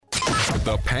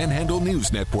the Panhandle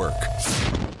News Network.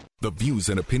 The views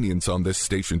and opinions on this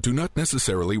station do not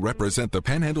necessarily represent the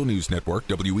Panhandle News Network,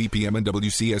 WEPM and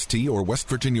WCST, or West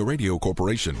Virginia Radio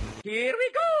Corporation. Here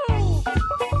we go!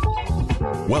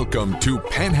 Welcome to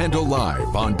Panhandle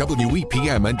Live on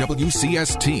WEPM and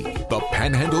WCST, the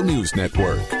Panhandle News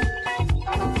Network.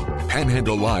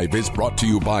 Panhandle Live is brought to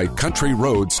you by Country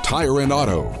Roads Tire and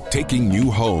Auto, taking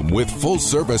you home with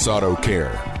full-service auto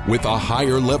care with a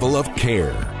higher level of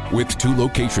care. With 2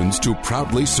 locations to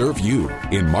proudly serve you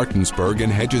in Martinsburg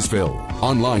and Hedgesville.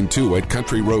 Online too at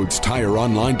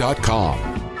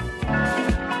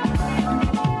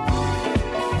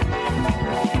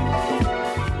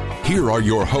CountryRoadsTireOnline.com. Here are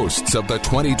your hosts of the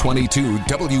 2022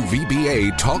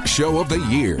 WVBA Talk Show of the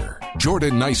Year,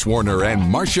 Jordan Nicewarner and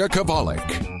Marsha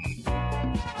Chwalika.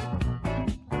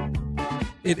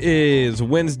 It is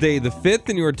Wednesday the 5th,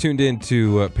 and you are tuned in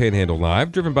to Panhandle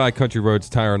Live, driven by Country Roads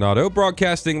Tire and Auto,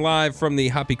 broadcasting live from the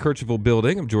Hoppy Kirchhoff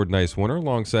building. I'm Jordan Nicewarner.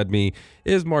 Alongside me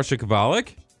is Marsha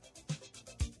Chwalika.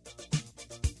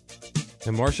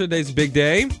 And Marsha, today's a big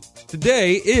day.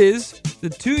 Today is the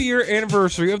 2-year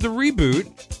anniversary of the reboot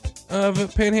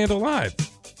of Panhandle Live.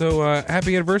 So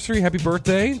happy anniversary, happy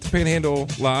birthday to Panhandle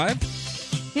Live.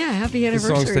 Yeah, happy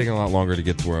anniversary. This song's taking a lot longer to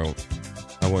get to where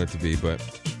I want it to be, but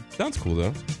sounds cool,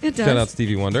 though. It does. Shout out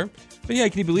Stevie Wonder. But yeah,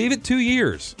 can you believe it? 2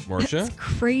 years, Marsha. That's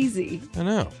crazy. I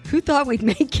know. Who thought we'd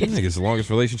make it? I think it's the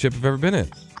longest relationship I've ever been in,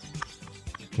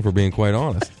 if we're being quite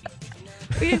honest.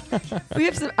 we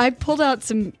have some. I pulled out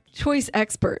some choice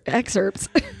excerpts.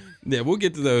 Yeah, we'll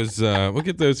get to those. We'll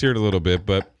get those here in a little bit,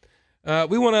 but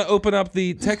we want to open up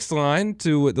the text line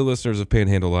to the listeners of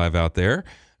Panhandle Live out there.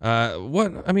 I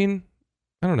don't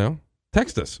know.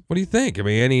 Text us. What do you think? I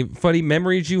mean, any funny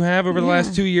memories you have over the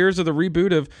last 2 years of the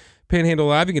reboot of Panhandle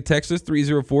Live? You can text us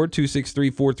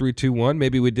 304-263-4321.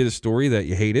 Maybe we did a story that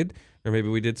you hated, or maybe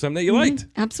we did something that you liked.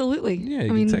 Absolutely. Yeah,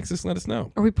 you can text us and let us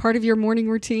know. Are we part of your morning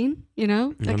routine? You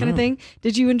know, that kind of thing?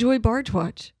 Did you enjoy Barge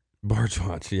Watch? Barge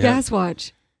Watch, yeah. Gas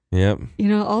Watch. Yep. You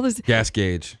know, all those. Gas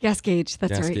Gauge. Gas Gauge,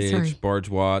 that's Gas right. Gauge, Sorry. Barge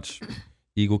Watch,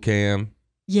 Eagle Cam.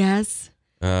 Yes.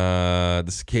 The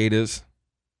cicadas.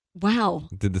 Wow.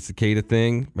 Did the cicada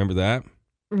thing. Remember that?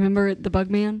 Remember the Bug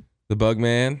Man? The Bug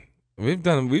Man. We've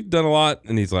done a lot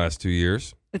in these last 2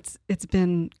 years. It's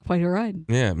been quite a ride.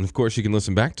 Yeah, and of course you can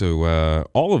listen back to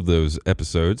all of those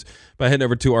episodes by heading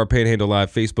over to our Panhandle Live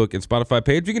Facebook and Spotify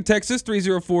page. You can text us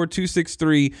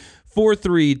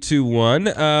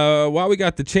 304-263-4321. While we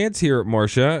got the chance here,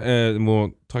 Marsha, and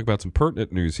we'll talk about some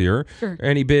pertinent news here. Sure.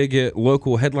 Any big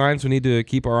local headlines we need to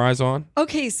keep our eyes on?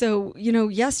 Okay, so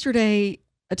yesterday,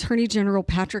 Attorney General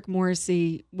Patrick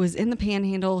Morrisey was in the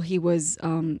Panhandle. He was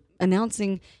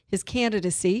announcing his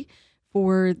candidacy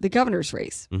for the governor's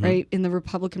race, right, in the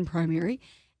Republican primary,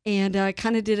 and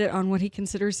kind of did it on what he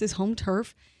considers his home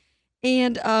turf.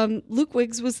 And Luke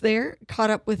Wiggs was there, caught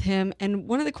up with him, and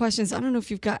one of the questions, I don't know if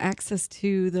you've got access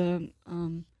to the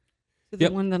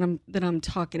one that I'm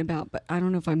talking about, but I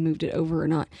don't know if I moved it over or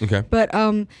not. Okay. But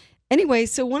anyway,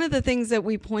 so one of the things that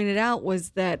we pointed out was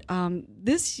that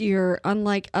this year,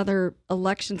 unlike other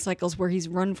election cycles where he's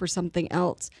run for something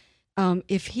else,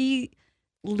 if he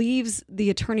leaves the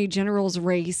attorney general's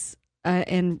race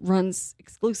and runs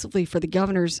exclusively for the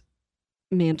governor's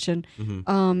mansion,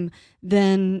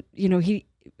 then he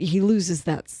loses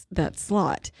that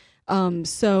slot.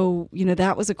 So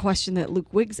that was a question that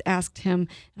Luke Wiggs asked him.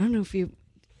 I don't know if you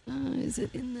is it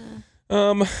in the.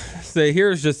 So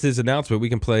here's just his announcement. We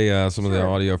can play some of the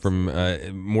audio from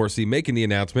Morrisey making the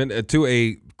announcement to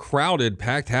a crowded,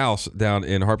 packed house down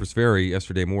in Harpers Ferry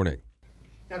yesterday morning.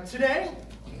 Now today,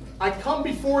 I come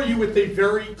before you with a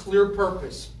very clear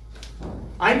purpose.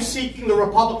 I'm seeking the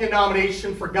Republican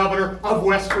nomination for governor of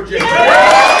West Virginia.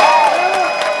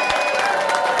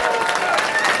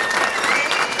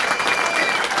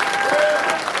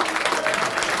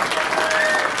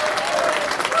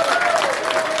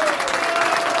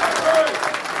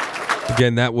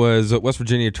 Again, that was West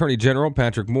Virginia Attorney General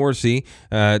Patrick Morrisey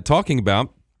talking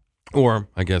about, or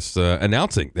I guess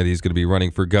announcing that he's going to be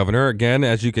running for governor again,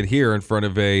 as you could hear, in front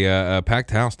of a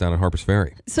packed house down at Harpers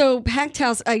Ferry. So packed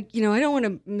house, I don't want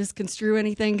to misconstrue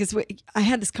anything because I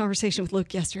had this conversation with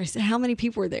Luke yesterday. I said, how many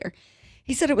people were there?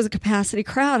 He said it was a capacity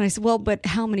crowd. And I said, well, but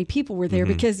how many people were there?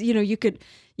 Because you could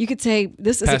say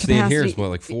this is a capacity. In here is what,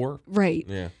 like 4? Right.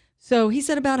 Yeah. So he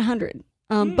said about 100.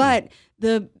 But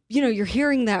you're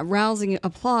hearing that rousing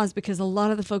applause because a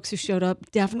lot of the folks who showed up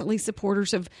definitely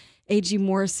supporters of A.G.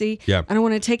 Morrisey. Yeah. I don't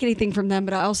want to take anything from them,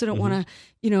 but I also don't want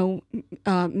to,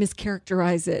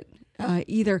 mischaracterize it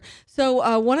either.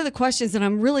 So one of the questions, and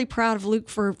I'm really proud of Luke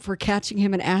for catching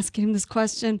him and asking him this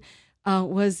question.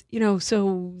 was,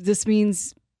 so this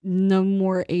means no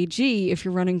more AG if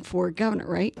you're running for governor,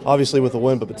 right? Obviously with a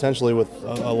win, but potentially with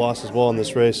a loss as well in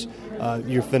this race,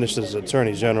 you're finished as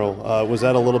Attorney General. Was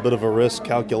that a little bit of a risk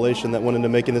calculation that went into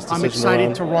making this decision? I'm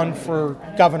excited to run for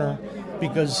governor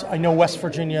because I know West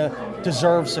Virginia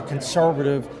deserves a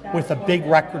conservative with a big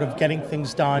record of getting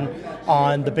things done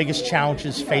on the biggest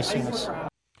challenges facing us.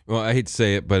 Well, I hate to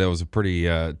say it, but it was a pretty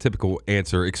typical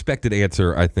answer, expected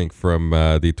answer, I think, from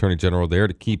the Attorney General there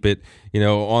to keep it,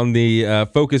 on the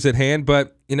focus at hand.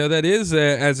 But, that is,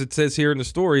 as it says here in the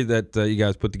story that you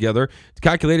guys put together, it's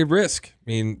calculated risk. I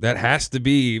mean, that has to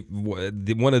be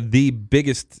one of the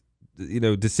biggest,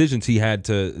 decisions he had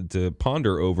to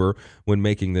ponder over when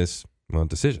making this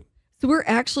decision. So we're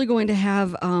actually going to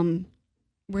have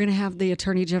the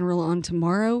Attorney General on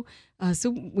tomorrow.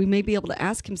 So we may be able to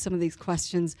ask him some of these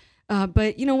questions.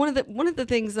 But one of the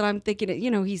things that I'm thinking,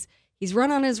 he's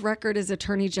run on his record as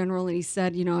Attorney General, and he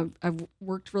said, I've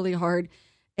worked really hard,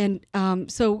 and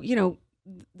so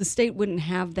the state wouldn't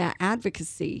have that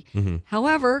advocacy. Mm-hmm.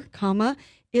 However,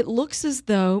 it looks as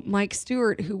though Mike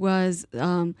Stewart, who was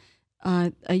a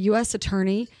U.S.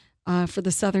 attorney for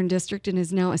the Southern District and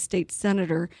is now a state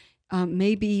senator,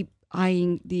 may be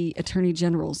eyeing the Attorney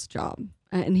General's job.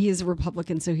 And he is a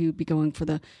Republican, so he would be going for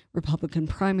the Republican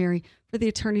primary for the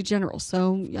Attorney General.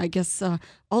 So I guess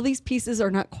all these pieces are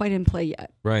not quite in play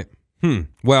yet. Right.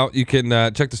 Well, you can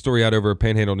check the story out over at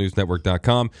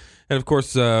panhandlenewsnetwork.com. And, of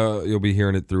course, you'll be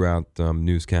hearing it throughout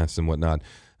newscasts and whatnot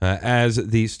as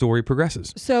the story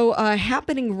progresses. So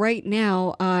happening right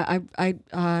now, I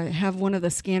have one of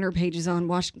the scanner pages on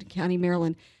Washington County,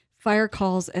 Maryland, fire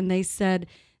calls, and they said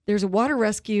there's a water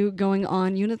rescue going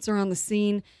on. Units are on the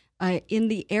scene. In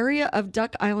the area of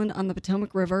Duck Island on the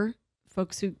Potomac River,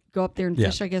 folks who go up there and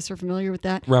fish, I guess, are familiar with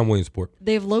that. Around Williamsport.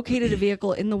 They have located a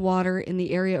vehicle in the water in the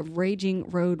area of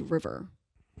Raging Road River.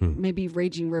 Maybe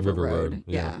Raging River Road.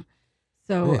 Yeah.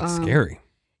 So it's scary.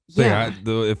 So,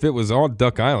 if it was on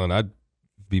Duck Island, I'd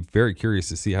be very curious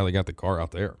to see how they got the car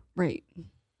out there. Right.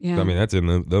 Yeah. I mean, that's in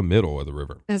the middle of the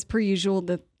river. As per usual,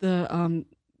 the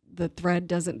thread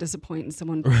doesn't disappoint. And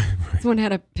someone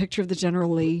had a picture of the General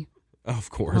Lee.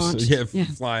 Of course. Yeah,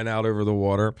 flying out over the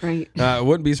water. Right.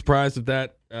 Wouldn't be surprised if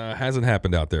that hasn't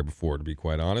happened out there before, to be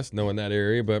quite honest, knowing that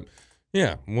area. But,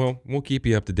 yeah, we'll keep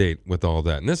you up to date with all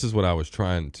that. And this is what I was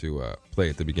trying to play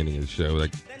at the beginning of the show.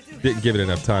 Like, didn't give it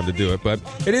enough time to do it. But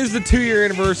it is the 2-year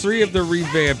anniversary of the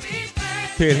revamped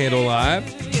Panhandle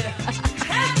Live.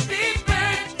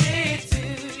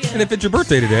 And if it's your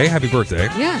birthday today, happy birthday.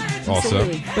 Yeah,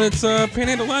 absolutely. Also, but it's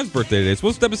Panhandle Live's birthday today. So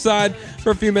we'll step aside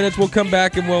for a few minutes. We'll come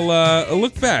back and we'll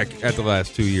look back at the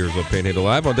last 2 years of Panhandle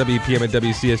Live on WPM and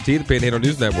WCST, the Panhandle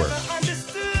News Network.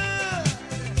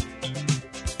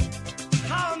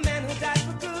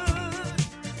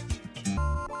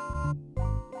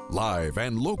 Live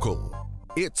and local,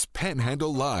 it's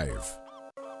Panhandle Live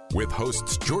with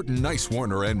hosts Jordan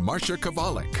Nicewarner and Marsha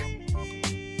Chwalika.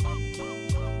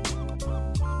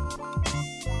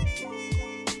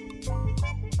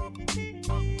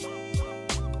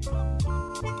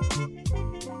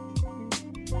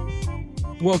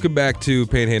 Welcome back to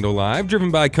Panhandle Live,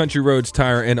 driven by Country Roads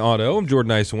Tire and Auto. I'm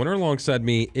Jordan Nicewarner. Alongside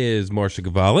me is Marsha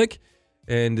Chwalika.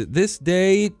 And this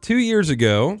day, 2 years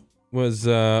ago, was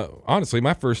honestly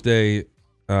my first day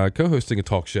co-hosting a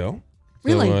talk show.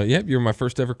 Really? So, you're my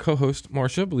first ever co-host,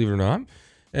 Marsha, believe it or not.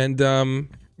 And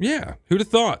who'd have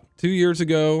thought 2 years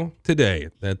ago today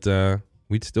that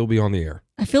we'd still be on the air?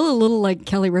 I feel a little like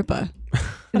Kelly Ripa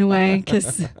in a way,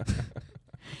 because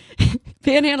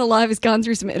Panhandle Live has gone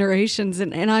through some iterations,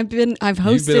 and I've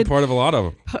hosted. You've been a part of a lot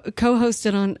of them.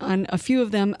 Co-hosted on a few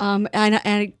of them. And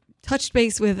I touched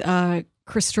base with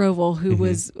Chris Strovel, who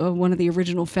was one of the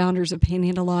original founders of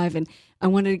Panhandle Live, and I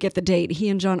wanted to get the date. He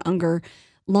and John Unger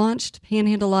launched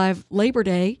Panhandle Live Labor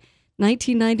Day,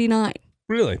 1999.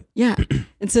 Really? Yeah.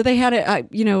 And so they had it,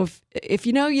 if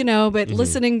you know, you know, but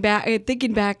listening back,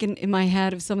 thinking back in my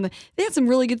head of some of they had some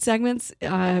really good segments,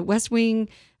 West Wing,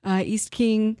 East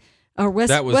King, or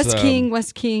West King.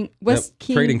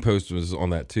 Trading Post was on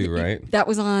that too, right? That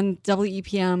was on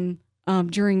WEPM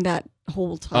during that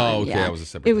whole time. Oh, okay. Yeah. That was a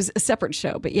separate. It was a separate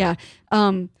show, but yeah.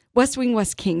 West Wing,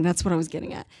 West King. That's what I was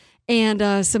getting at.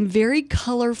 And some very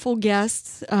colorful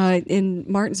guests in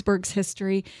Martinsburg's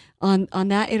history on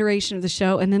that iteration of the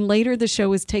show. And then later the show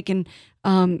was taken,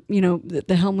 the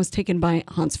helm was taken by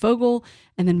Hans Vogel,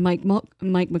 and then Mike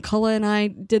McCullough and I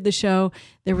did the show.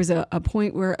 There was a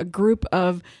point where a group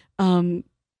of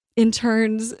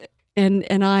interns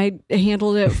and I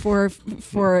handled it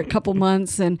for a couple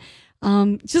months, and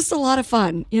just a lot of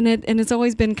fun in it. And it's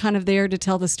always been kind of there to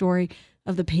tell the story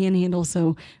of the Panhandle.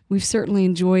 So we've certainly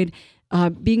enjoyed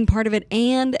being part of it.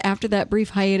 And after that brief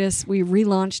hiatus, we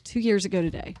relaunched 2 years ago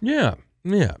today. Yeah.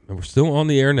 And we're still on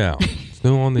the air now.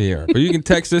 Still on the air. But you can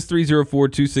text us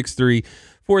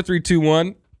 304-263-4321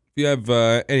 if you have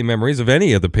any memories of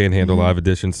any of the Panhandle Live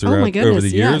editions throughout over the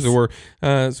years, or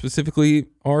specifically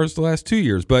ours the last 2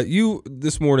 years. But you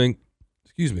this morning,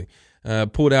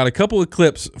 pulled out a couple of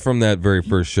clips from that very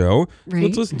first show. Right.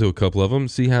 Let's listen to a couple of them.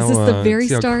 See how Is this the very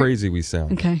how start? crazy we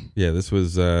sound. Okay. Yeah, this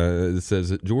was. It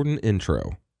says Jordan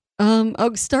intro.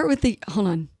 I'll start with hold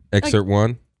on. Excerpt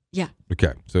 1. Yeah.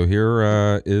 Okay, so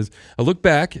here is a look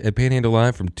back at Panhandle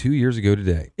Live from 2 years ago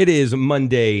today. It is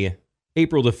Monday,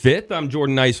 April the 5th. I'm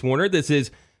Jordan Nicewarner. This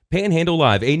is Panhandle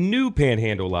Live, a new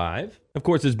Panhandle Live. Of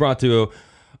course, it's brought to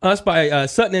us by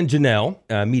Sutton and Janelle.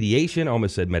 Mediation,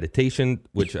 almost said meditation,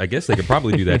 which I guess they could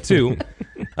probably do that too.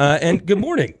 And good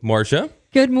morning, Marsha.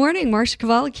 Good morning, Marsha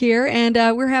Chwalika here, and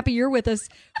we're happy you're with us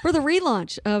for the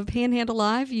relaunch of Panhandle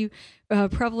Live. You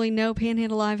probably know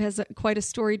Panhandle Live has quite a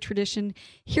storied tradition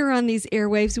here on these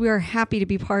airwaves. We are happy to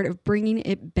be part of bringing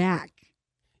it back.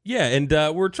 Yeah, and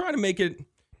we're trying to make it,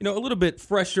 a little bit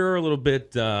fresher, a little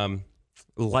bit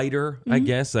lighter, I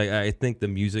guess. I think the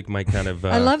music might kind of...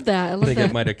 I love that. I think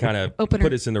it might have kind of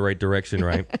put us in the right direction,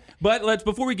 right? But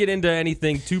before we get into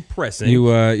anything too pressing...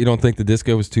 You don't think the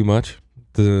disco was too much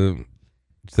to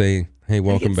say, hey,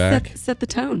 welcome back? Set the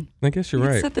tone. I guess you're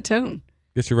right. Set the tone.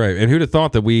 Guess you're right. And who'd have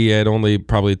thought that we had only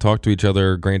probably talked to each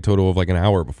other a grand total of like an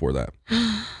hour before that?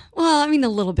 Well, I mean, a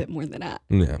little bit more than that.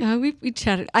 Yeah. We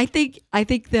chatted. I think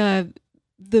the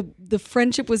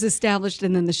friendship was established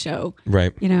and then the show.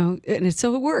 Right. And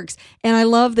so it works. And I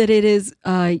love that it is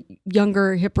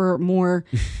younger, hipper, more,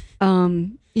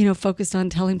 focused on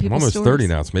telling people I'm almost stories. 30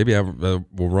 now, so maybe I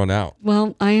will run out.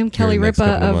 Well, I am Kelly the next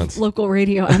Ripa couple of of months. local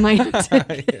radio. I might have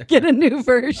to get a new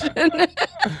version.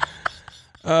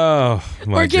 Oh,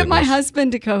 my Or get my goodness.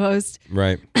 husband to co-host.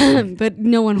 Right. But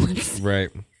no one wants. Right.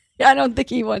 I don't think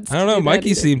he wants. I don't to know. do that Mikey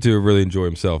either. seemed to really enjoy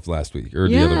himself last week or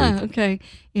the other week. Okay.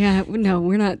 Yeah. No,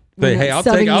 we're not. Hey, I'll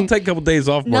take a couple days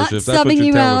off, Not Marsha, if that's what subbing you're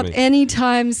you telling out me.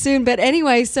 anytime soon. But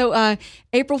anyway, so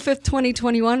April 5th,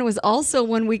 2021 was also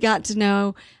when we got to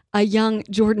know a young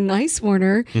Jordan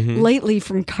Nicewarner, lately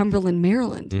from Cumberland,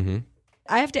 Maryland. Mm-hmm.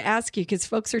 I have to ask you because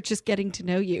folks are just getting to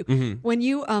know you. Mm-hmm.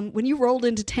 When you rolled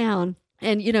into town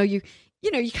and you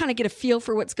kind of get a feel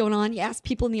for what's going on. You ask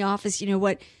people in the office,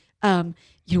 where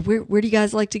do you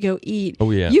guys like to go eat?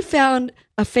 Oh, yeah. You found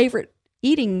a favorite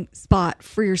eating spot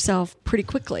for yourself pretty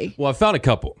quickly. Well, I found a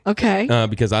couple. Okay.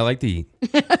 Because I like to eat.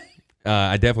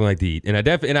 I definitely like to eat,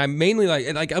 and I mainly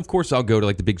like. Of course, I'll go to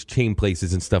like the big chain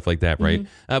places and stuff like that, right?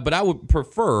 But I would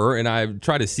prefer, and I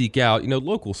try to seek out,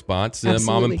 local spots,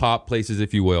 mom and pop places,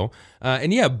 if you will.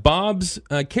 And yeah, Bob's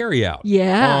Carryout.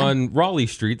 Yeah. On Raleigh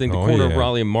Street, I think the corner of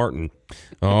Raleigh and Martin.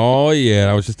 Oh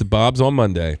yeah, I was just at Bob's on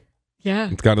Monday. Yeah.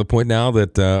 It's got to the point now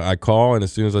that I call, and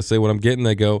as soon as I say what I'm getting,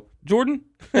 they go, Jordan.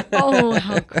 Oh,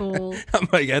 how cool! I'm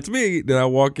like, that's me. Then I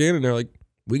walk in, and they're like,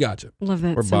 we got you. Love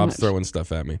that Or so Bob's much. throwing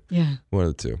stuff at me. Yeah. One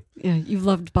of the two. Yeah, you've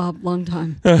loved Bob long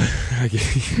time. I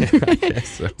guess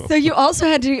so. So you also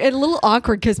had to, a little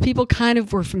awkward because people kind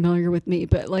of were familiar with me,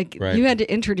 but Right. you had to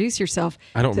introduce yourself.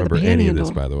 I don't to the remember any of Panhandle.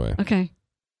 this, by the way. Okay.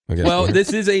 Okay. Well,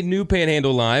 this is a new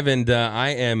Panhandle Live, and I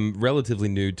am relatively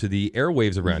new to the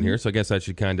airwaves around here, so I guess I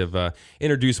should kind of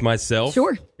introduce myself.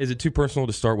 Sure. Is it too personal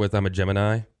to start with? I'm a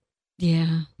Gemini.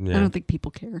 Yeah. Yeah. I don't think people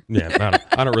care. Yeah,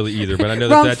 I don't really either, but I know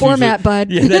Wrong that's format, usually,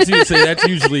 bud. Yeah, that's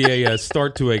usually a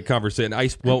start to a conversation.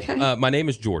 Okay. My name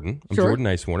is Jordan. I'm Sure. Jordan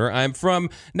Nicewarner. I'm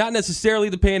from not necessarily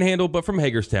the Panhandle, but from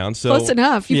Hagerstown. So Close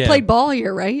enough. You've yeah. played ball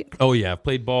here, right? Oh yeah, I've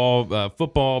played ball,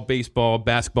 football, baseball,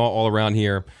 basketball, all around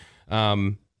here.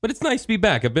 But it's nice to be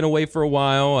back. I've been away for a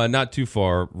while, not too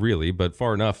far really, but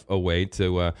far enough away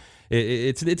to.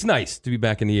 It's nice to be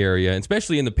back in the area, and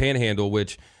especially in the Panhandle,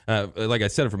 which, like I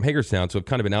said, I'm from Hagerstown, so I've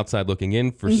kind of been outside looking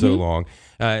in for so long.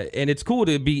 And it's cool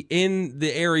to be in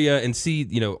the area and see,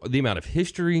 the amount of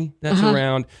history that's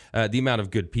around, the amount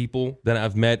of good people that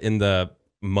I've met in the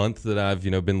month that I've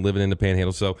been living in the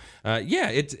Panhandle. So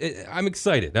I'm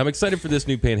excited. I'm excited for this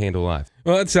new Panhandle Live.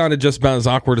 Well, that sounded just about as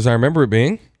awkward as I remember it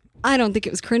being. I don't think it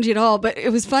was cringy at all, but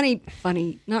it was funny,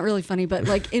 not really funny, but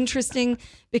like interesting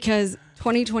because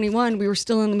 2021, we were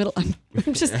still in the middle.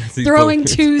 I'm just throwing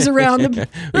twos around the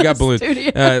We got balloons.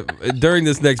 studio. During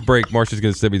this next break, Marsha's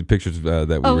going to send me the pictures that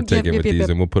we were taking with these,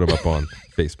 and we'll put them up on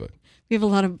Facebook. We have a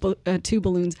lot of two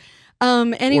balloons.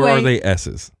 Anyway. Or are they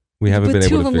S's? We haven't been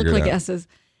two able of to them figure look it like out. S's.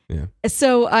 Yeah.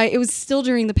 So it was still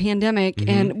during the pandemic,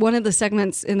 and one of the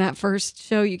segments in that first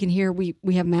show, you can hear we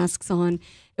have masks on,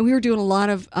 and we were doing a lot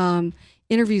of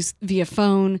interviews via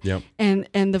phone. Yep.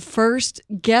 And the first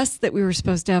guest that we were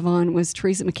supposed to have on was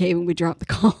Teresa McCabe, and we dropped the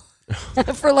call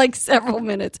for like several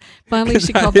minutes. Finally,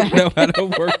 she called back. I didn't know how to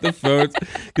work the phones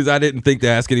because I didn't think to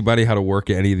ask anybody how to work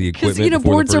any of the equipment. Because,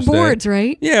 boards are boards,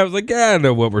 right? Yeah, I was like, I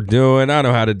know what we're doing. I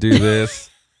know how to do this.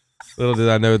 Little did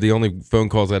I know the only phone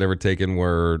calls I'd ever taken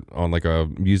were on like a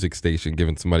music station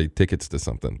giving somebody tickets to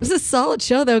something. It was a solid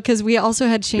show, though, because we also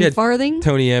had Shane Farthing.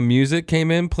 Tony M Music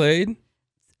came in, played.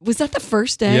 Was that the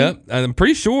first day? Yep. I'm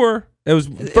pretty sure it was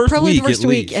Probably week the first at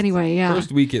week least. Anyway, yeah.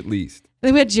 First week at least.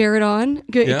 Then we had Jared on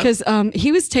because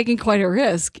he was taking quite a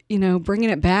risk, bringing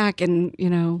it back, and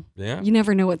you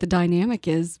never know what the dynamic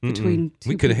is between two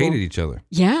We could have people. hated each other.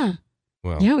 Yeah.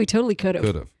 Well, Yeah, we totally could have.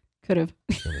 Could have.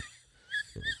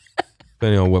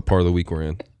 Depending on what part of the week we're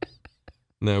in.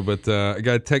 No, but I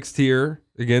got a text here,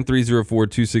 again,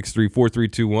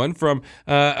 304-263-4321 from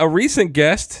a recent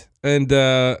guest and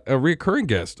a recurring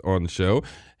guest on the show.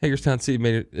 Hagerstown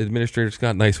City Administrator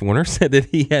Scott Nicewarner said that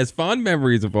he has fond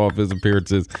memories of all of his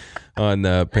appearances on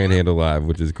Panhandle Live,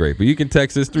 which is great. But you can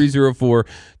text us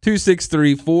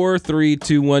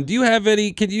 304-263-4321. Do you have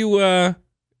any? Can you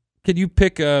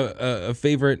pick a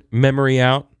favorite memory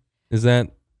out? Is that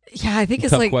I think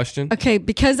it's tough like question? Okay,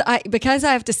 because I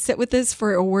have to sit with this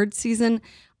for award season.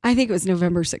 I think it was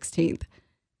November 16th.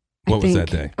 What was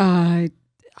that day? I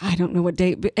don't know what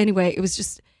date, but anyway, it was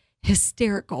just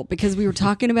hysterical because we were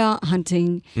talking about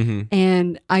hunting,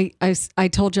 and I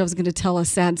told you I was going to tell a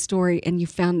sad story, and you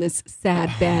found this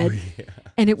sad bed,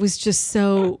 and it was just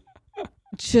so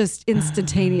just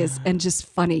instantaneous and just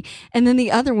funny. And then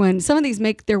the other one, some of these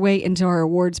make their way into our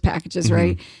awards packages,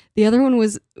 right? The other one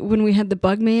was when we had the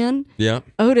bug man,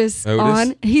 Otis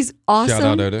on. He's awesome.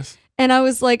 Shout out Otis. And I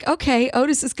was like, okay,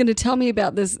 Otis is going to tell me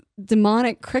about this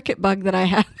demonic cricket bug that I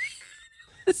have.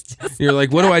 You're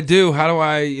like, what do I do? How do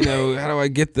I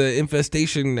get the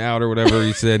infestation out or whatever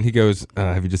he said? And he goes,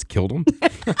 have you just killed him?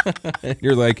 And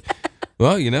you're like,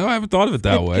 well, I haven't thought of it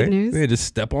that way. Maybe just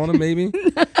step on him, maybe.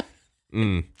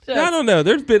 I don't know.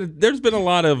 There's been a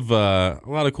lot of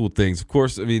cool things. Of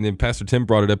course, I mean, and Pastor Tim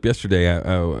brought it up yesterday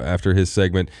after his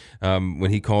segment when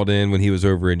he called in when he was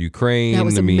over in Ukraine. That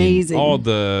was amazing. All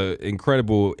the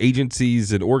incredible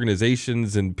agencies and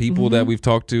organizations and people that we've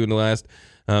talked to in the last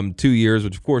 2 years,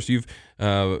 which of course you've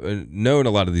known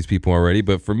a lot of these people already.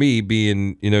 But for me,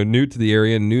 being new to the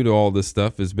area and new to all this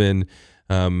stuff has been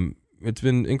it's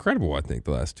been incredible. I think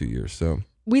the last 2 years. So.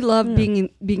 We love being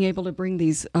able to bring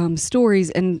these stories,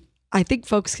 and I think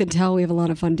folks can tell we have a lot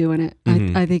of fun doing it.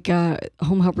 I think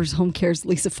Home Helpers Home Care's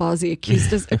Lisa Fozzie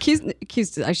accused us,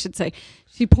 I should say.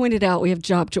 She pointed out we have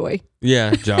Job Joy.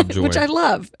 Yeah, Job Joy. Which I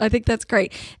love. I think that's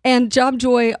great. And Job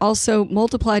Joy also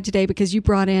multiplied today because you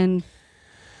brought in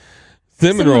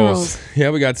Cinnamon rolls.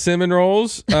 Yeah, we got cinnamon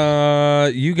rolls.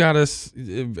 You got us,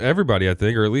 everybody, I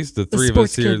think, or at least the three of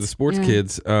us here, the sports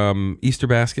kids, Easter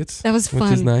baskets. That was fun.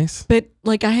 Which is nice. But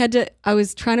like I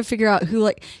was trying to figure out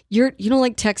who you don't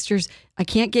like textures. I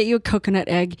can't get you a coconut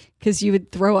egg because you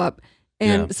would throw up.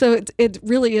 And so it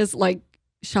really is like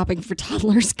shopping for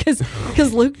toddlers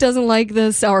because Luke doesn't like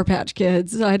the Sour Patch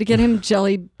Kids. So I had to get him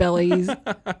Jelly Bellies.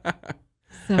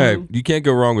 So, hey, you can't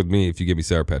go wrong with me if you give me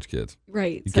Sour Patch Kids.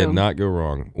 Right. You cannot go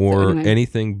wrong. Or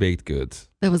anything baked goods.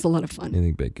 That was a lot of fun.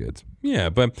 Anything baked goods. Yeah,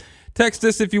 but text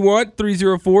us if you want,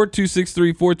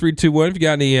 304-263-4321. If you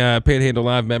got any Panhandle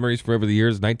Live memories from over the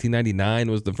years.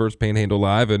 1999 was the first Panhandle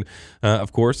Live. And,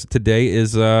 of course, today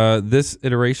is this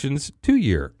iteration's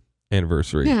 2-year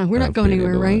anniversary. Yeah, we're not going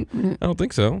anywhere, right? I don't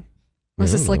think so.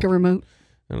 Was this like a remote?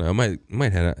 I don't know. I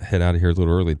might head out of here a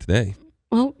little early today.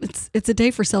 Well, it's a day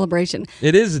for celebration.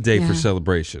 It is a day for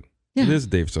celebration. Yeah. It is a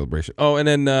day for celebration. Oh, and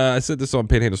then I said this on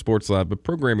Panhandle Sports Live, but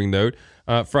programming note,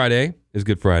 Friday is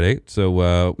Good Friday,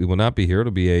 so we will not be here.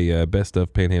 It'll be a best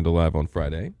of Panhandle Live on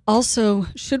Friday. Also,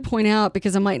 should point out,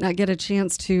 because I might not get a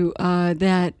chance to,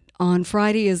 that on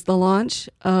Friday is the launch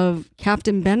of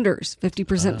Captain Bender's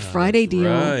 50% Friday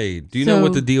deal. Right. Do you know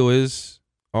what the deal is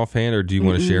offhand, or do you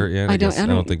want to share it yet? I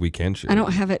don't think we can share I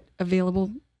don't have it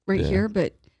available here,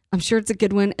 but I'm sure it's a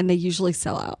good one, and they usually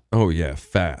sell out. Oh, yeah,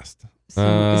 fast. So,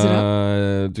 is it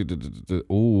up?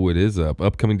 Oh, it is up.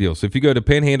 Upcoming deal. So if you go to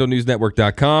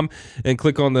panhandlenewsnetwork.com and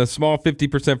click on the small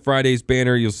 50% Fridays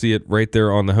banner, you'll see it right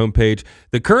there on the homepage.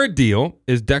 The current deal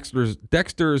is Dexter's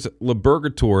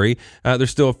Laboratory.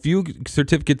 There's still a few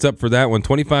certificates up for that one.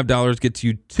 $25 gets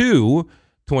you 2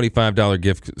 $25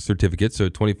 gift certificate. So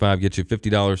 $25 gets you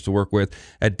 $50 to work with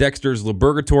at Dexter's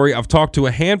Laboratory. I've talked to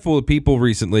a handful of people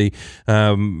recently,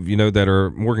 that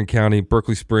are Morgan County,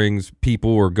 Berkeley Springs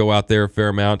people, or go out there a fair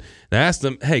amount. And I asked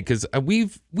them, hey, because we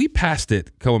passed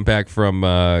it going back from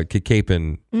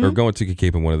Kicapin, or going to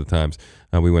Kicapin one of the times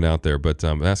we went out there. But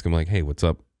I asked them, like, hey, what's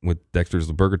up with Dexter's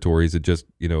Laboratory? Is it just,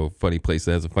 a funny place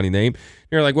that has a funny name?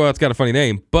 And you're like, well, it's got a funny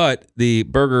name, but the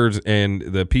burgers and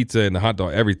the pizza and the hot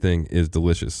dog, everything is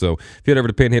delicious. So if you head over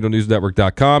to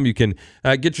panhandlenewsnetwork.com, you can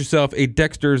get yourself a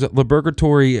Dexter's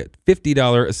Laboratory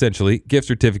 $50 essentially gift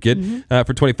certificate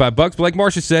for $25. But like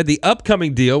Marsha said, the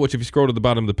upcoming deal, which if you scroll to the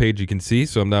bottom of the page, you can see.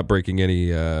 So I'm not breaking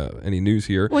any news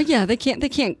here. Well, yeah, they can't.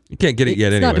 You can't get it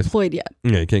yet, anyways. It's not deployed yet.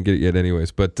 Yeah, you can't get it yet,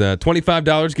 anyways. But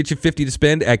 $25 gets you $50 to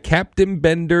spend at Captain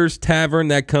Bender's Tavern.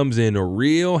 That comes in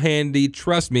real handy.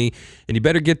 Trust me. And you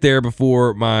better get there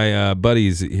before my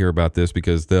buddies hear about this,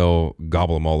 because they'll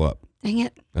gobble them all up. Dang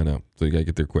it. I know. So you got to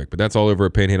get there quick. But that's all over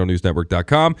at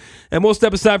panhandlenewsnetwork.com. And we'll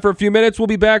step aside for a few minutes. We'll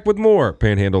be back with more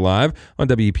Panhandle Live on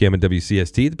WEPM and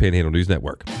WCST, the Panhandle News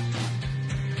Network.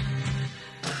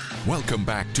 Welcome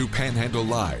back to Panhandle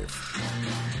Live.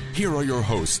 Here are your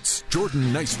hosts,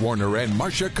 Jordan Nicewarner and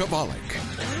Marsha Chwalika.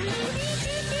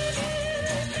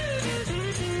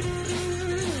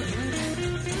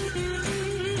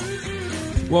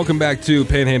 Welcome back to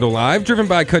Panhandle Live, driven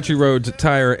by Country Roads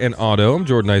Tire and Auto. I'm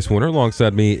Jordan Nicewarner.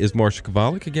 Alongside me is Marsha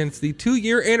Chwalika. Against the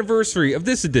 2-year anniversary of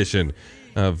this edition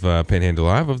of Panhandle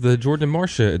Live, of the Jordan and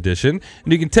Marsha edition.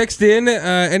 And you can text in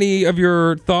any of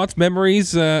your thoughts,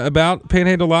 memories about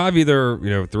Panhandle Live,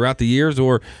 either throughout the years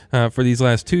or for these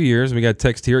last 2 years. And we got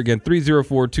text here again,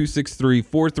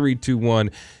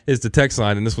 304-263-4321 is the text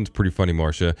line. And this one's pretty funny,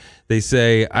 Marsha. They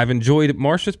say, I've enjoyed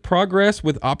Marsha's progress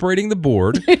with operating the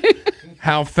board,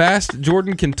 how fast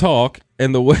Jordan can talk,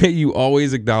 and the way you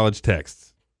always acknowledge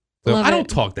texts. So I don't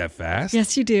talk that fast.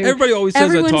 Yes, you do. Everybody always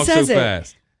says I talk so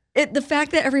fast. The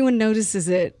fact that everyone notices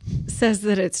it says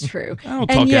that it's true. I don't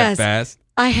talk that fast.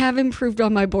 I have improved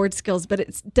on my board skills, but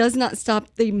it does not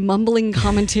stop the mumbling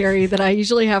commentary that I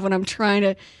usually have when I'm trying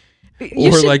to.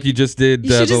 Like you just did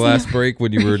the last break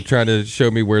when you were trying to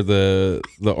show me where the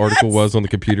article was on the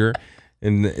computer.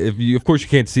 And of course you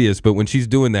can't see us, but when she's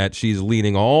doing that, she's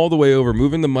leaning all the way over,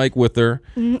 moving the mic with her,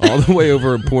 all the way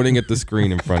over and pointing at the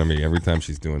screen in front of me every time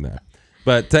she's doing that.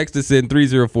 But text us in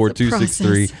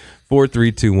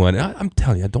 304-263-4321. I'm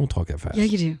telling you, I don't talk that fast. Yeah,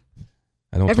 you do.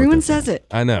 I don't. Everyone says it.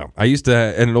 I know. I used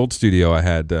to, in an old studio I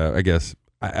had, I guess,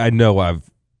 I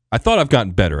thought I've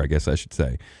gotten better, I guess I should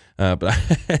say. But I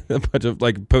had a bunch of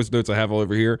post-notes I have all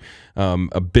over here.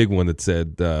 A big one that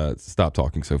said, stop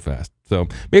talking so fast. So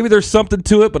maybe there's something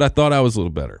to it, but I thought I was a little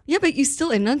better. Yeah, but you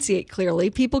still enunciate clearly.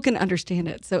 People can understand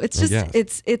it. So it's just,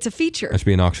 it's a feature. I should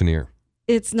be an auctioneer.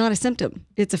 It's not a symptom.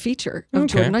 It's a feature of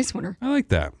Jordan Nicewarner. I like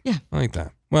that. Yeah. I like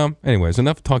that. Well, anyways,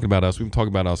 enough talking about us. We've been talking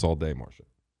about us all day, Marsha.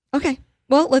 Okay.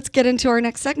 Well, let's get into our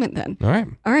next segment then. All right.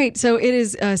 All right. So it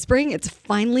is spring. It's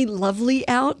finally lovely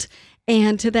out.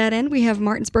 And to that end, we have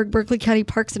Martinsburg, Berkeley County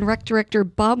Parks and Rec Director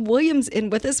Bob Williams in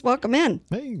with us. Welcome in.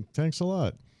 Hey, thanks a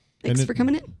lot. Thanks for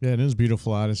coming in. Yeah, it is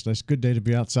beautiful out. It's a nice, good day to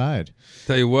be outside.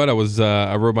 Tell you what,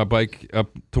 I rode my bike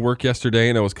up to work yesterday,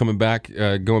 and I was coming back,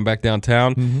 going back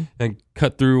downtown, and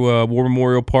cut through War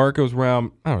Memorial Park. It was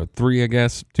around 3, I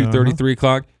guess, 2:30, 3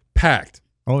 o'clock. Packed.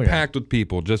 Oh yeah, packed with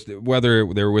people. Just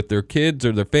whether they're with their kids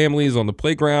or their families on the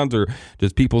playgrounds, or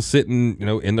just people sitting,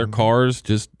 in their cars,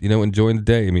 just enjoying the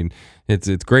day. I mean, it's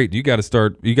great. You got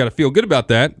to feel good about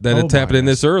that it's happening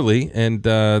this early, and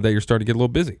that you're starting to get a little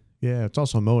busy. Yeah, it's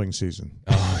also mowing season.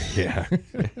 Oh, yeah.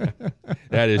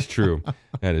 That is true.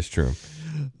 That is true.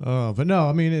 But no,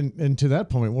 I mean, and to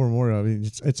that point, more and more, I mean,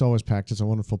 it's always packed. It's a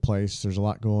wonderful place. There's a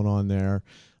lot going on there.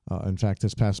 In fact,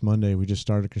 this past Monday, we just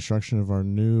started construction of our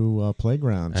new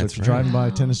playground. So if you're driving by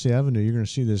Tennessee Avenue, you're going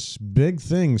to see this big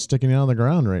thing sticking out of the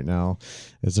ground right now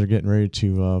as they're getting ready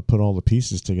to put all the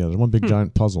pieces together. One big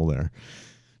giant puzzle there.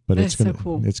 But it's going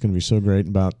to be so great. In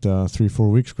about 3-4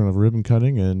 weeks, we're going to have ribbon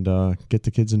cutting and get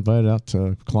the kids invited out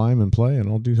to climb and play, and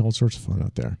I'll do all sorts of fun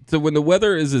out there. So when the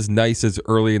weather is as nice as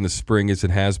early in the spring as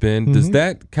it has been, does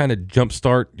that kind of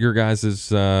jumpstart your guys'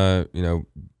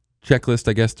 checklist,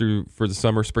 I guess, for the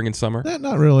summer, spring and summer?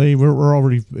 Not really.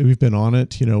 We've been on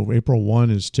it. April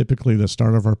 1 is typically the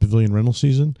start of our pavilion rental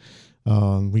season.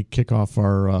 We kick off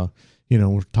our,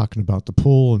 we're talking about the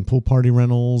pool and pool party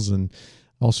rentals and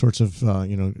all sorts of,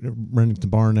 renting the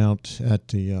barn out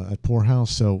at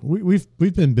Poorhouse. So we've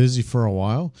been busy for a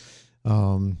while.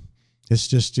 It's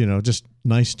just, just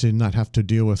nice to not have to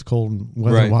deal with cold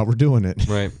weather while we're doing it.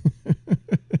 Right.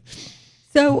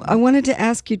 So I wanted to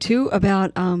ask you too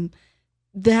about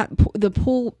the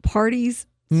pool parties.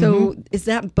 So is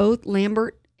that both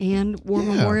Lambert and War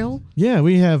Memorial? Yeah,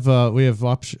 we have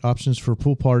options for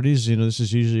pool parties. This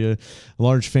is usually a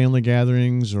large family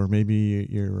gatherings, or maybe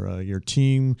your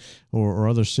team or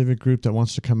other civic group that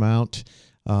wants to come out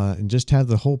and just have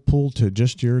the whole pool to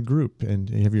just your group and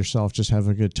have yourself just have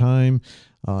a good time.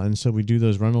 And so we do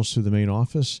those rentals through the main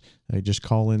office. You just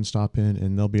call in, stop in,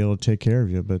 and they'll be able to take care of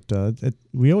you. But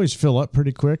we always fill up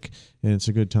pretty quick, and it's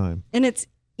a good time. And it's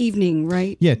evening,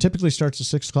 right? Yeah, typically starts at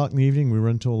 6 o'clock in the evening. We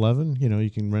run till 11. You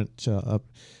can rent up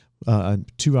a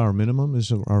 2-hour minimum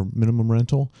is our minimum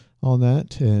rental on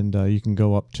that, and you can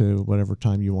go up to whatever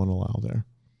time you want to allow there.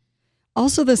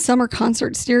 Also, the summer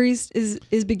concert series is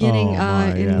beginning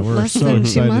in We're less so than 2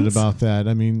 excited months. about that.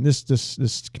 I mean,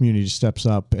 this community steps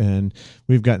up, and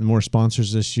we've gotten more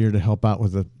sponsors this year to help out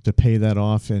with to pay that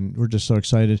off, and we're just so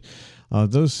excited.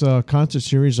 Those concert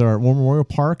series are at War Memorial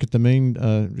Park at the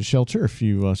main shelter. If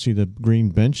you see the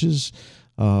green benches,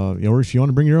 or if you want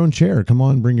to bring your own chair, come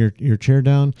on, bring your chair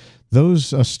down.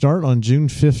 Those start on June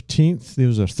 15th.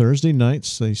 Those are Thursday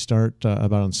nights. They start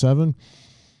about on 7.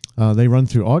 They run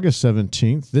through August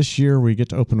 17th. This year we get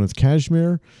to open with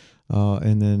Kashmir,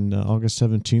 and then August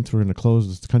 17th we're going to close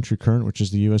with Country Current, which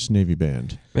is the U.S. Navy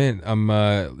Band. Man,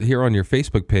 I'm here on your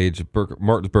Facebook page,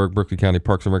 Martinsburg, Berkeley County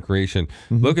Parks and Recreation,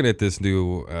 looking at this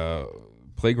new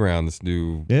playground, this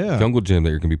new jungle gym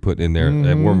that you're going to be putting in there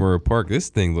at War Memorial Park. This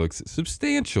thing looks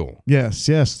substantial. Yes.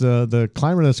 The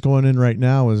climber that's going in right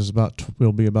now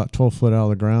will be about 12 foot out of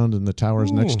the ground, and the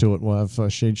towers next to it will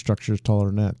have shade structures taller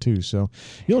than that too. So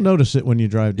you'll notice it when you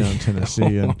drive down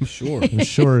Tennessee. And I'm sure. I'm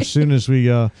sure as soon as we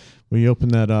open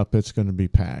that up, it's going to be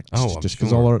packed. Just because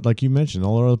sure. like you mentioned,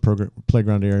 all our other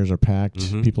playground areas are packed.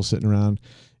 People sitting around.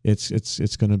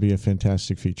 It's going to be a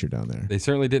fantastic feature down there. They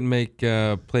certainly didn't make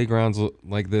playgrounds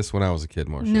like this when I was a kid,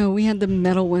 Marsha. No, we had the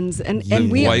metal ones and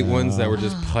the white ones that were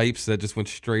just pipes that just went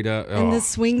straight up. And the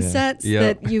swing sets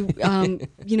that you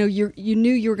you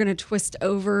knew you were going to twist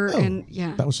over and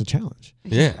that was a challenge.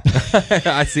 Yeah,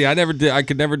 I see. I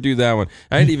could never do that one.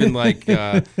 I didn't even like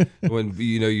when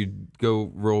you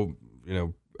go roll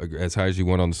as high as you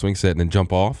want on the swing set and then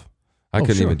jump off. I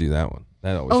couldn't even do that one.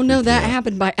 That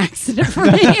happened by accident for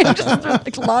me. I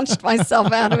just launched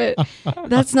myself out of it.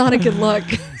 That's not a good look.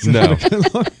 No.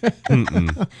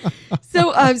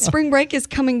 So spring break is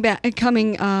coming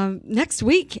next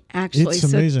week, actually. It's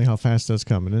amazing how fast that's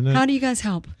coming, isn't it? How do you guys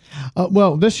help?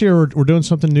 Well, this year we're doing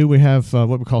something new. We have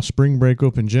what we call Spring Break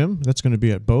Open Gym. That's going to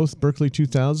be at both Berkeley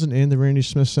 2000 and the Randy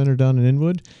Smith Center down in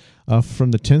Inwood. From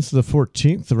the 10th to the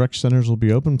 14th, the rec centers will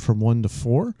be open from 1 to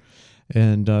 4.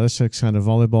 And this is kind of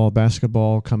volleyball,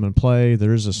 basketball, come and play.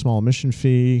 There is a small admission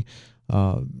fee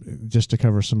just to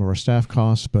cover some of our staff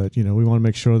costs. But, we want to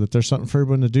make sure that there's something for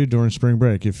everyone to do during spring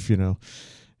break. If you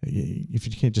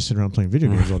can't just sit around playing video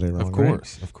games all day long, of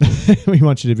course. We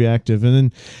want you to be active. And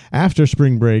then after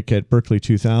spring break at Berkeley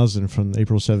 2000 from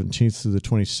April 17th to the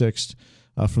 26th,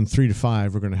 from 3 to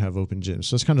 5, we're going to have open gyms.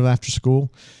 So it's kind of after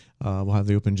school. We'll have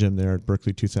the open gym there at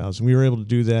Berkeley 2000. We were able to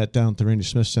do that down at the Randy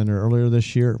Smith Center earlier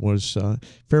this year. It was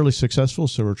fairly successful,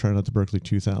 so we're trying out the Berkeley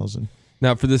 2000.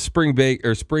 Now, for the spring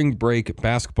break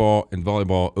basketball and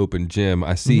volleyball open gym,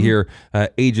 I see here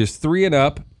ages 3 and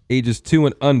up, ages 2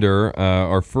 and under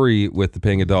are free with the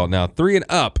paying adult. Now, 3 and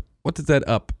up, what does that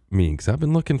up mean? Because I've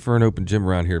been looking for an open gym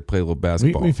around here to play a little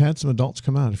basketball. We've had some adults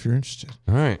come out if you're interested.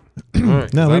 All right.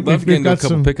 No, I'd love to get into a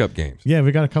couple pickup games. Yeah,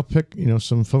 we got a couple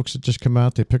some folks that just come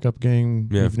out, they pick up game,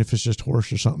 even if it's just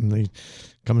horse or something. They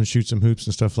come and shoot some hoops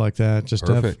and stuff like that. Just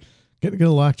Perfect. Get a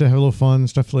little active, have a little fun,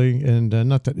 stuff like, and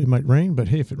not that it might rain, but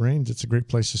hey, if it rains, it's a great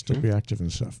place to still be active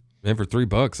and stuff. And for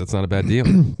 $3, that's not a bad deal.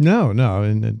 No,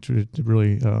 and it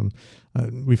really,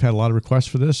 we've had a lot of requests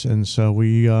for this, and so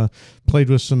we played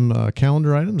with some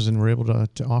calendar items, and we're able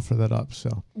to offer that up.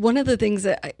 So one of the things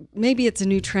that maybe it's a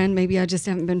new trend, maybe I just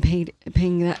haven't been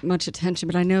paying that much attention,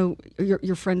 but I know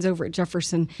your friends over at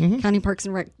Jefferson County Parks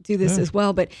and Rec do this as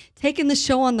well. But taking the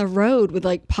show on the road with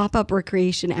like pop-up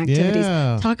recreation activities,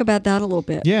 talk about that a little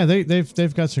bit. Yeah,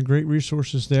 they've got some great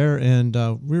resources there, and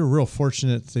we were real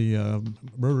fortunate. The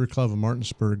Rotary Club of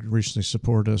Martinsburg recently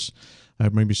supported us. I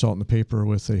maybe saw it in the paper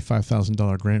with a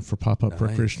 $5,000 grant for pop-up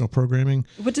recreational programming.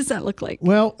 What does that look like?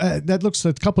 Well, that looks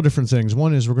like a couple different things.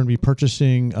 One is we're going to be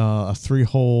purchasing a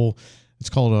 3-hole, it's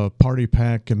called a party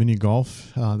pack, a mini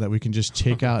golf that we can just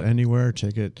take out anywhere,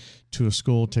 take it to a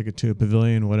school, take it to a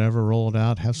pavilion, whatever, roll it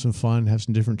out, have some fun, have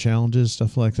some different challenges,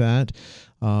 stuff like that.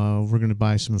 We're going to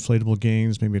buy some inflatable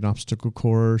games, maybe an obstacle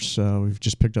course. We've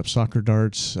just picked up soccer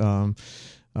darts.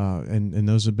 and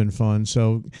those have been fun.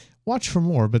 So watch for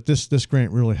more. But this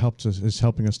grant really is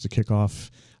helping us to kick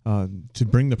off to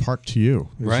bring the park to you.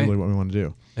 Is really what we want to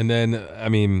do. And then, I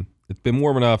mean, it's been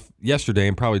warm enough yesterday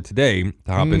and probably today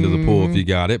to hop into the pool if you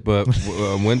got it. But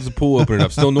when's the pool opening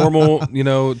up? Still normal,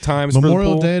 times for the pool?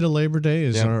 Memorial Day to Labor Day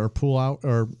is our pool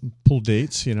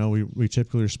dates. We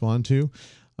typically respond to,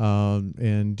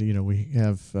 and we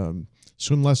have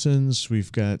swim lessons.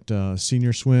 We've got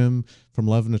senior swim from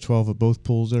 11 to 12 at both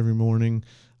pools every morning.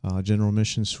 General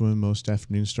admission swim most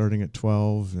afternoons starting at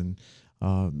 12, and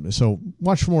so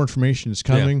watch for more information. It's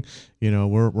coming.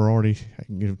 We're already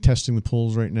testing the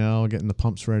pools right now, getting the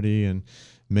pumps ready, and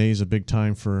May is a big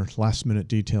time for last minute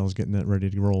details, getting that ready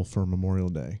to roll for Memorial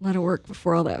Day. A lot of work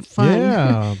before all that fun.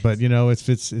 Yeah, but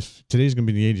if today's gonna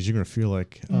be in the 80s, you're gonna feel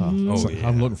like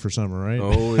I'm looking for summer, right?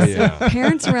 Oh yeah. So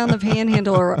parents around the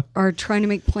Panhandle are trying to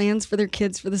make plans for their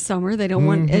kids for the smer. They don't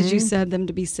want, as you said, them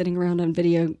to be sitting around on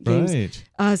video games.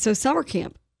 Right. So summer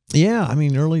camp. Yeah, I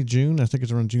mean early June. I think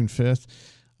it's around June 5th.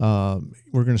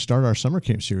 We're going to start our summer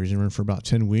camp series and run for about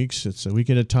 10 weeks. It's a week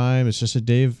at a time. It's just a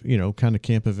day of, kind of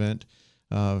camp event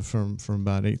from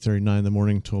about 8:30, 9 in the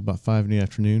morning till about 5 in the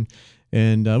afternoon.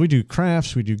 And we do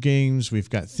crafts, we do games, we've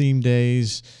got theme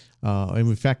days, and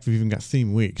in fact, we've even got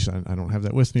theme weeks. I don't have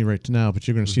that with me right now, but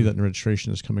you're going to see that in the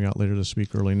registration that's coming out later this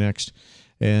week, early next.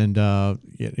 And,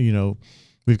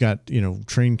 we've got,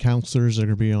 trained counselors that are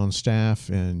going to be on staff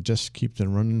and just keep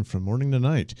them running from morning to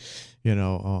night, and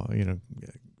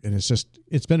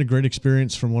it's been a great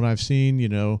experience from what I've seen,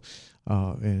 and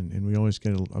we always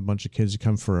get a bunch of kids that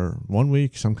come for 1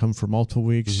 week, some come for multiple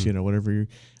weeks, whatever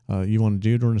you want to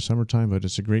do during the summertime, but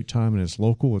it's a great time and it's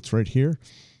local, it's right here.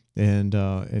 And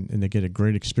they get a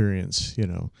great experience,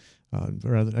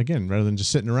 rather than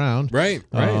just sitting around. Right.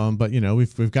 But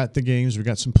we've got the games, we've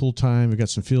got some pool time, we've got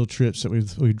some field trips that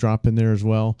we drop in there as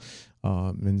well.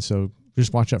 And so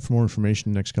just watch out for more information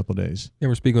in the next couple of days. And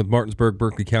we're speaking with Martinsburg,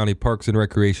 Berkeley County Parks and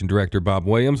Recreation Director Bob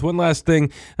Williams. One last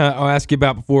thing I'll ask you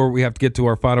about before we have to get to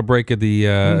our final break of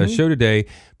the show today.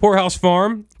 Poorhouse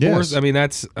Farm, of course. I mean,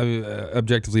 that's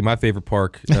objectively my favorite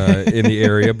park in the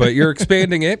area, but you're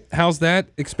expanding it. How's that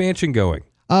expansion going?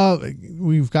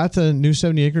 We've got the new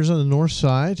 70 acres on the north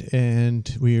side, and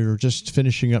we are just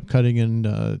finishing up cutting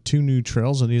in 2 new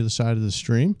trails on either side of the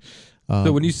stream.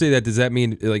 So when you say that, does that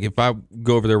mean like if I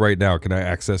go over there right now, can I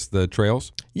access the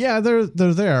trails? Yeah, they're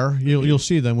there. You'll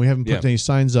see them. We haven't put any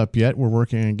signs up yet. We're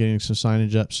working on getting some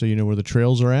signage up so you know where the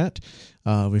trails are at.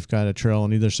 We've got a trail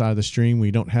on either side of the stream.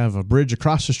 We don't have a bridge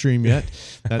across the stream yet.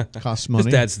 That costs money.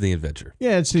 Just adds to the adventure.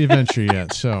 Yeah, it's the adventure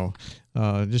yet. So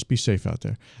just be safe out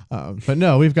there. But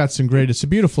no, we've got some great. It's a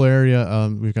beautiful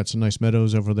area. We've got some nice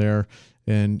meadows over there.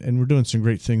 And we're doing some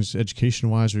great things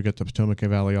education-wise. We've got the Potomac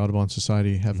Valley Audubon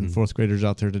Society having fourth graders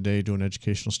out there today doing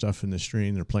educational stuff in the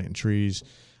stream. They're planting trees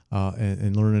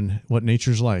and learning what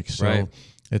nature's like. So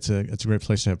it's a great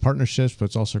place to have partnerships, but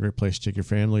it's also a great place to take your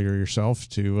family or yourself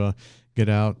to get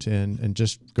out and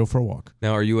just go for a walk.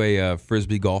 Now, are you a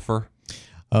Frisbee golfer?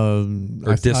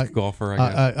 Or disc golfer,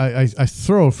 I guess. I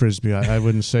throw a Frisbee. I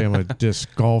wouldn't say I'm a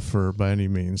disc golfer by any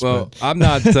means. Well, but. I'm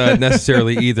not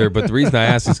necessarily either, but the reason I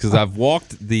ask is because I've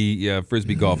walked the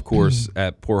Frisbee golf course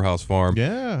at Poorhouse Farm.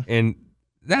 Yeah. And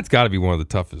that's got to be one of the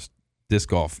toughest disc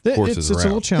golf courses around. It's a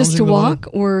little challenging. Just to walk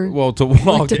or? Well, to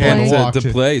walk to and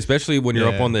to play, especially when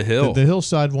you're up on the hill. The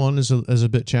hillside one is a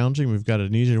bit challenging. We've got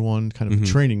an easier one, kind of a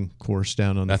training course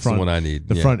down on the front. That's the one I need.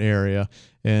 The front area.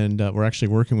 And we're actually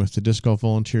working with the disc golf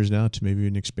volunteers now to maybe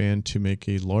even expand to make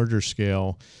a larger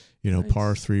scale, nice.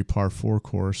 Par 3, par 4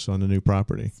 course on the new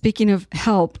property. Speaking of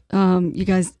help, you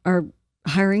guys are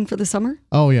hiring for the summer?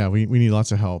 Oh, yeah. We need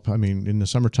lots of help. I mean, in the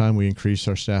summertime, we increase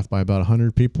our staff by about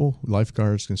 100 people,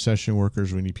 lifeguards, concession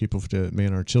workers. We need people to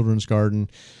man our children's garden,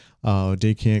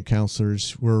 day camp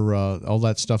counselors. All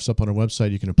that stuff's up on our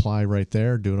website. You can apply right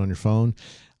there, do it on your phone.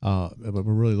 But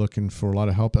we're really looking for a lot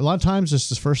of help. A lot of times it's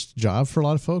the first job for a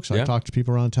lot of folks. I talk to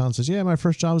people around town and says, my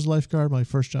first job was lifeguard. My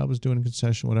first job was doing a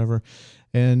concession, whatever.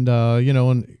 And,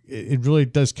 and it really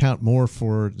does count more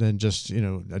than just,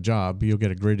 a job. You'll get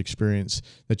a great experience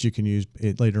that you can use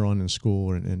later on in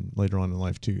school and later on in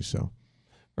life too. So.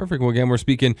 Perfect. Well, again, we're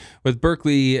speaking with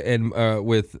Berkeley and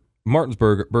with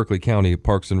Martinsburg, Berkeley County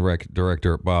Parks and Rec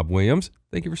Director Bob Williams.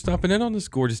 Thank you for stopping in on this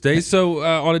gorgeous day. So,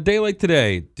 on a day like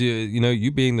today,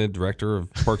 you being the director of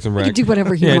Parks and Rec, You can do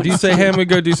whatever he wants. do you say, hey, I'm going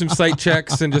to go do some site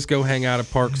checks and just go hang out at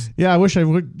parks? Yeah, I wish I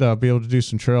would be able to do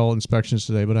some trail inspections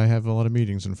today, but I have a lot of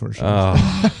meetings, unfortunately.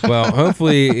 Well,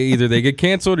 hopefully either they get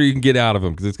canceled or you can get out of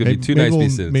them because it's going to be too nice to be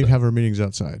sitting. Maybe have our meetings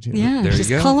outside. Yeah, There you just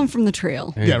go. call him from the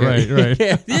trail. There you go.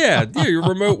 Right. yeah, you're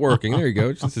remote working. There you go.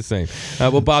 It's just the same.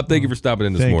 Well, Bob, thank you for stopping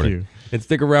in this morning. You. And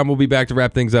stick around. We'll be back to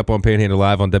wrap things up on Panhandle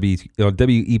Live on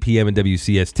WEPM and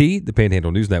WCST, the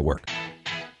Panhandle News Network.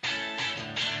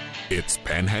 It's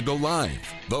Panhandle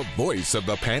Live, the voice of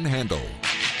the Panhandle.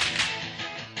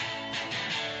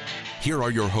 Here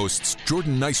are your hosts,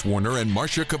 Jordan Nicewarner and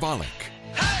Marsha Chwalika.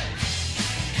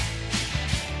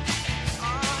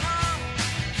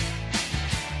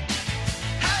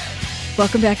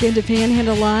 Welcome back into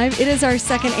Panhandle Live. It is our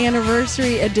second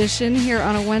anniversary edition here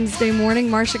on a Wednesday morning.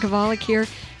 Marsha Chwalika here.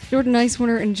 Jordan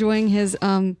Nicewarner enjoying his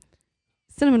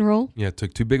cinnamon roll. Yeah,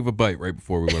 took too big of a bite right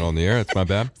before we went on the air. That's my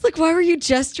bad. It's like, why were you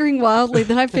gesturing wildly?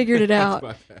 Then I figured it out.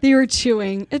 That you were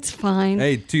chewing. It's fine.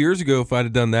 Hey, 2 years ago, if I'd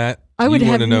have done that, I wouldn't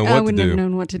have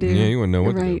known what to do. Yeah, you wouldn't know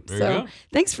what right. to do. There you So go.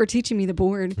 thanks for teaching me the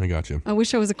board. I got you. I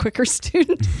wish I was a quicker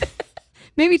student.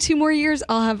 Maybe 2 more years,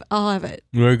 I'll have it.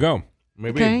 There you go.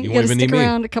 Maybe Okay, you you won't got to even stick need me.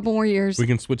 around a couple more years. We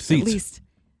can switch seats. At least.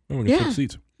 Oh, we can Yeah. switch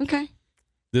seats. Okay.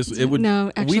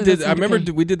 No, actually, we did. that's I not remember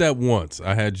okay. we did that once.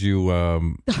 I had you I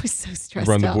was so stressed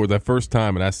run the out. board that first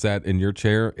time, and I sat in your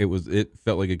chair. It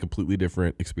felt like a completely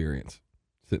different experience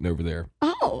sitting over there.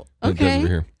 Oh, than it does okay. over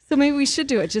here. So maybe we should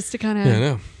do it just to kind of Yeah, I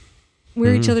know.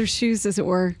 wear each other's shoes, as it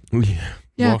were.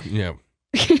 Yeah. Yeah.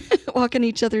 Walk in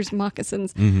each other's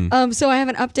moccasins. Mhm. So I have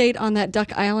an update on that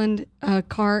Duck Island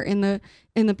car in the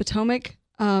Potomac.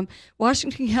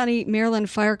 Washington County, Maryland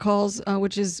Fire Calls,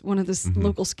 which is one of the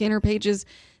local scanner pages,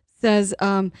 says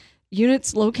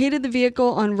units located the vehicle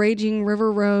on Raging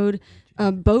River Road.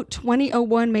 Boat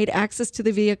 2001 made access to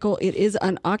the vehicle. It is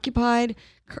unoccupied.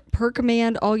 Per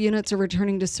command, all units are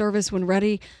returning to service when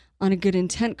ready. On a good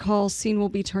intent call, scene will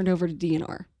be turned over to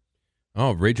DNR.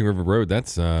 Oh, Raging River Road.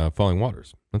 That's Falling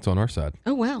Waters. That's on our side.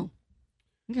 Oh, wow.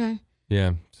 Okay.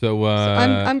 Yeah. So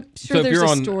I'm sure if there's you're a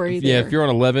on, story Yeah, there. if you're on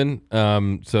 11,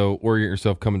 so orient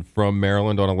yourself coming from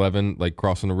Maryland on 11, like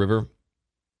crossing the river.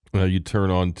 You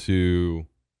turn on to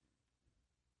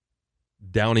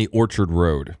Downey Orchard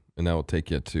Road, and that will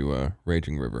take you to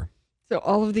Raging River. So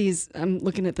all of these, I'm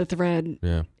looking at the thread.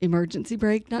 Yeah. Emergency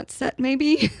brake not set,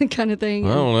 maybe kind of thing.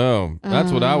 I don't know.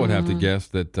 That's what I would have to guess,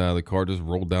 that the car just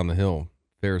rolled down the hill,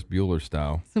 Ferris Bueller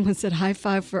style. Someone said high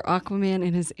five for Aquaman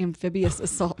and his amphibious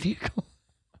assault vehicle.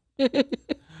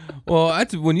 Well,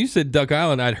 when you said Duck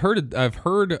Island, I've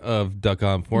heard of Duck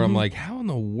Island before. Mm-hmm. I'm like, how in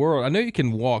the world? I know you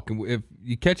can walk if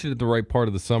you catch it at the right part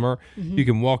of the summer. You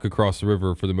can walk across the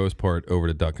river for the most part over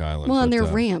to Duck Island. Well, and But,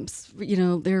 they're ramps.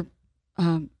 They're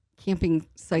camping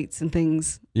sites and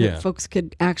things. Yeah. That folks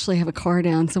could actually have a car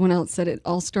down. Someone else said it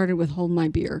all started with "Hold my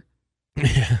beer."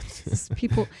 Yeah.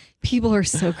 People are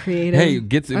so creative. Hey,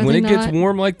 when it gets not?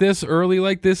 warm like this, early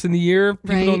like this in the year,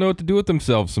 people Right. don't know what to do with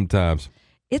themselves sometimes.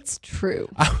 It's true.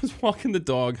 I was walking the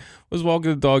dog.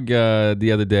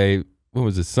 The other day. What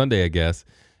was it? Sunday, I guess.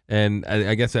 And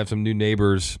I guess I have some new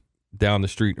neighbors down the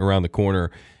street around the corner,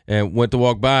 and went to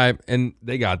walk by, and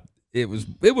they got it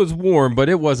was warm, but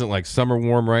it wasn't like summer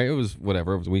warm, right? It was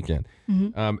whatever. It was weekend,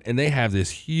 and they have this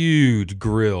huge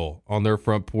grill on their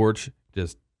front porch,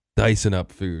 just dicing up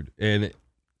food. And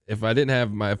if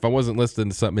I wasn't listening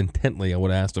to something intently, I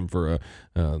would have asked them for a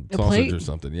sausage plate? or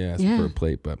something. Yeah, asked Yeah. for a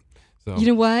plate, but. So. You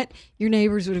know what? Your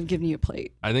neighbors would have given you a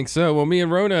plate. I think so. Well, me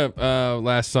and Rona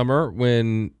last summer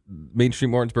when Main Street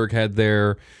Martinsburg had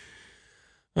their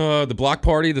the block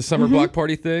party, the summer block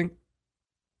party thing.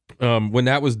 When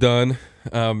that was done,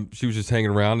 she was just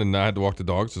hanging around, and I had to walk the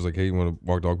dog. So I was like, "Hey, you want to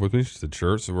walk the dog with me?" She said,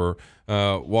 "Sure." So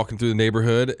we're walking through the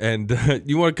neighborhood, and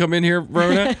you want to come in here,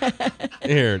 Rona?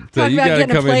 Here, so Talk you about got to getting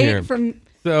a come in plate here. from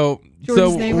So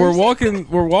Jordan's neighbors?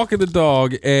 we're walking the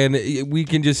dog, and we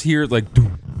can just hear it like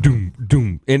doom, doom,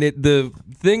 doom, and the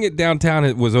thing at downtown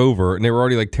it was over, and they were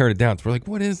already like tearing it down. So we're like,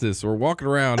 what is this? So we're walking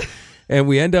around, and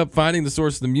we end up finding the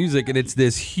source of the music, and it's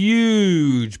this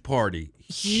huge party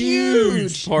in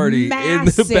the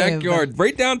Massive. backyard,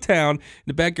 right downtown, in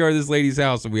the backyard of this lady's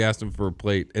house, and we asked them for a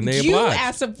plate, and they You obliged.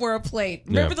 asked them for a plate.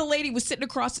 Remember the lady was sitting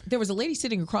across, there was a lady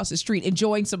sitting across the street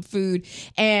enjoying some food,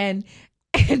 and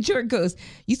Jordan goes,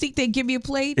 "You think they'd give me a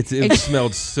plate?" It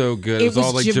smelled so good. It was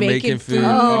all like Jamaican food.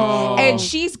 Oh. And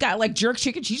she's got like jerk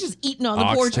chicken. She's just eating on the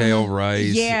porch. Oxtail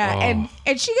rice. Yeah, Oh.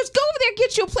 and she goes, "Go over there and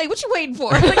get you a plate. What you waiting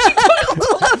for?" Like she totally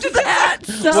loved that.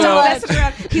 So So much. messing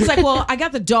around. He's like, well, I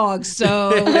got the dog,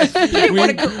 so he didn't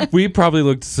want to go. We probably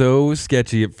looked so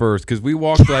sketchy at first because we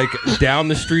walked like down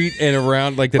the street and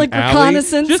around like an alley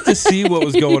reconnaissance. just to see what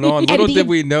was going on. Little did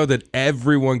we know that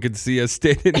everyone could see us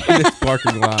standing in this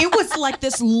parking lot. It was like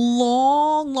this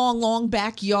long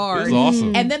backyard. It was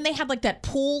awesome. And then they had like that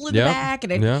pool in the back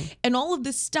and all of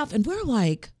this stuff. And we're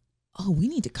like, oh, we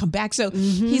need to come back. So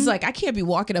he's like, I can't be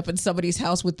walking up in somebody's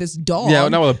house with this dog. Yeah,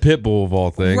 not with a pit bull of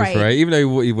all things, right? Even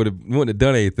though he wouldn't have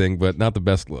done anything, but not the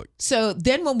best look. So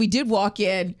then when we did walk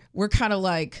in, we're kind of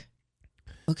like,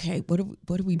 okay, what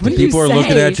do we do? People are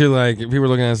looking at you like, people are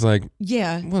looking at us like,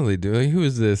 yeah, what are they doing? Who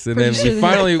is this? And then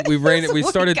we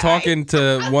started talking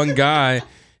to one guy.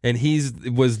 And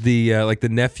was the like the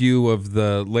nephew of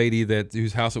the lady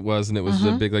whose house it was, and it was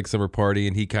a big like summer party,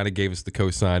 and he kind of gave us the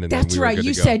cosign. And that's then we right. Were good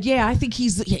You to go. said, yeah, I think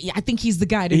he's the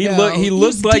guy to go. He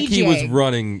looked like he was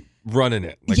running it. Like running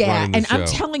the and show. I'm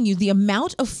telling you, the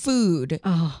amount of food,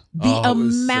 I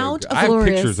have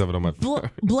pictures of it on my phone.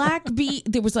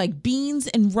 There was like beans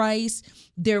and rice.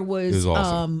 There was, it was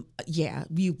awesome.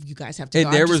 You guys have to go.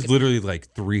 And there was literally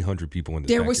like 300 people in this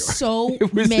backyard. There was so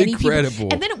it was many incredible. people.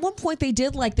 And then at one point they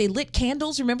lit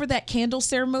candles. Remember that candle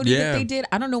ceremony that they did?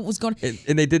 I don't know what was going on.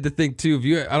 And they did the thing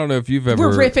too. I don't know if you've ever.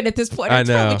 We're riffing at this point. I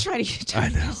know. I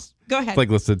know. Go ahead. It's like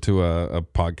listen to a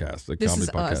podcast, a comedy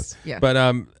podcast. Us. Yeah. But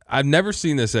I've never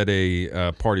seen this at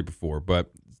a party before. But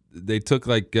they took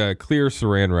like clear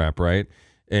saran wrap, right,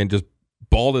 and just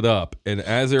balled it up. And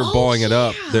as they were balling it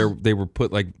up, they were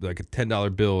put like a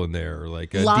 $10 bill in there, or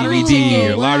like a lottery DVD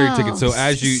ticket. or lottery ticket. So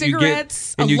as you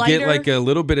Cigarettes, get a lighter. like a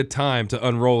little bit of time to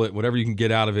unroll it, whatever you can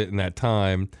get out of it in that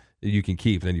time. You can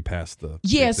keep, and then you pass the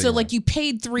so around. Like you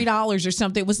paid $3 or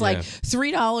something. It was like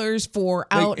 $3 for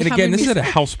out. And again, this is at a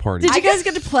house party. Did you guys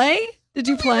get to play? Did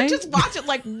you play? Just watch it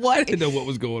like what? I didn't know what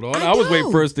was going on. I was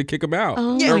waiting for us to kick them out.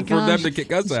 Oh or my for them gosh. to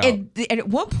kick us out. And at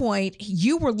one point,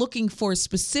 you were looking for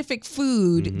specific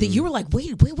food that you were like,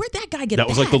 wait, where'd that guy get that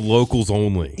was like the locals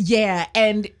only. Yeah,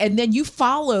 and then you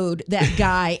followed that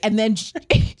guy, and then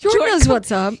Jordan knows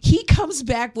what's up. He comes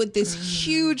back with this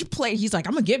huge plate. He's like,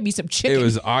 I'm going to get me some chicken. It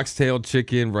was oxtail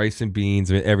chicken, rice and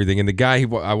beans, and everything. And the guy,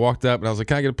 I walked up and I was like,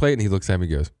 can I get a plate? And he looks at me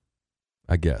and goes,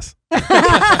 I guess. Is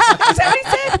that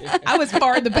what he said? I was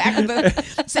far in the back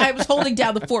of so I was holding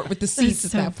down the fort with the seats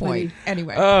at that point.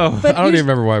 Anyway. Oh, I don't even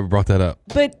remember why we brought that up.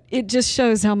 But it just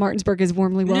shows how Martinsburg has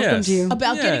warmly welcomed you.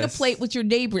 About getting a plate with your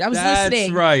neighbor. I was That's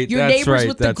listening. right. Your That's neighbors right.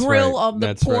 with the That's grill right. on the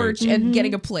That's porch right. and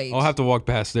getting a plate. I'll have to walk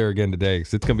past there again today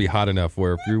because it's going to be hot enough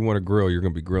where if you want to grill, you're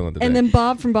going to be grilling today. And then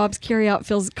Bob from Bob's Carryout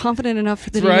feels confident enough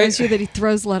that he knows you that he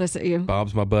throws lettuce at you.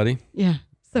 Bob's my buddy. Yeah.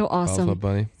 So awesome. Bob's my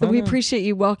buddy. So we appreciate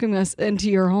you welcoming us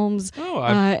into your homes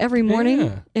every morning.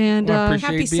 Yeah. And Well, I appreciate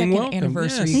happy being second welcome.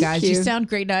 anniversary, Yes. guys. Thank You you. sound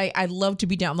great. I love to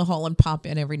be down the hall and pop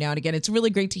in every now and again. It's really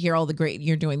great to hear all the great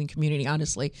you're doing in the community,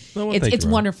 honestly. Well, it's thank you,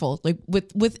 Ron. wonderful. Like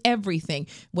with everything,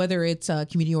 whether it's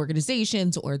community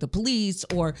organizations or the police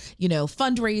or,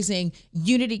 fundraising,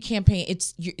 unity campaign.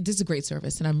 This is a great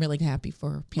service, and I'm really happy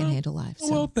for Panhandle Live.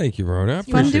 So Well, thank you, Rona. I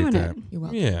Fun appreciate doing that. it. you're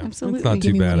welcome. Yeah, Absolutely. It's not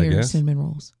Give too me bad, one I of your guess. cinnamon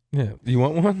rolls. Yeah, you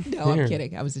want one? No, Here. I'm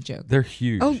kidding. That was a joke. They're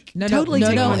huge. Oh, No, totally.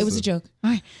 take one. it was a joke. All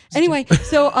right. Anyway,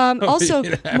 so also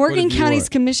you can have Morgan what you County's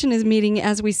want. commission is meeting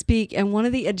as we speak, and one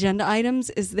of the agenda items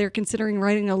is they're considering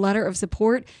writing a letter of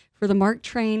support for the MARC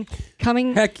train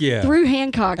coming Heck yeah. through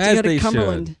Hancock to As go to they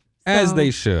Cumberland. should. As So-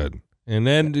 they should. And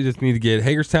then you just need to get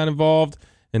Hagerstown involved,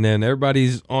 and then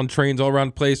everybody's on trains all around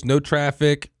the place, no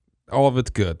traffic. All of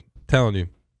it's good. I'm telling you.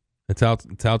 That's how it's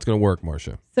going to work,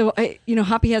 Marsha. So,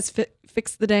 Hoppy has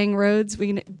fixed the dang roads. We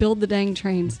can build the dang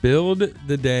trains. Build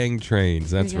the dang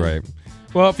trains. That's There you right.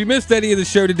 Well, if you missed any of the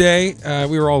show today,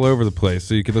 we were all over the place,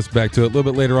 so you can listen back to it a little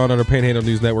bit later on our Panhandle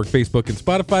News Network Facebook and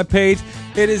Spotify page.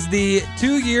 It is the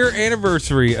 2-year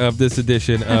anniversary of this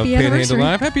edition of Happy Panhandle anniversary.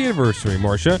 Live. Happy anniversary,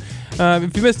 Marsha.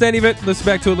 If you missed any of it, listen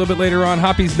back to it a little bit later on.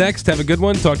 Hoppy's next. Have a good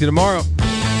one. Talk to you tomorrow.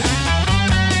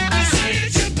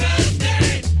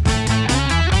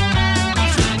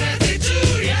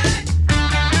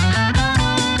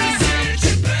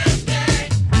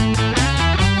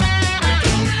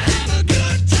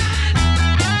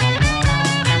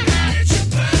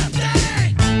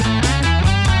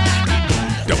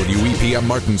 WEPM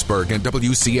Martinsburg and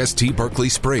WCST Berkeley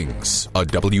Springs, a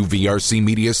WVRC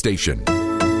media station.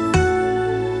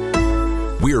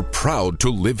 We're proud to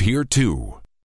live here too.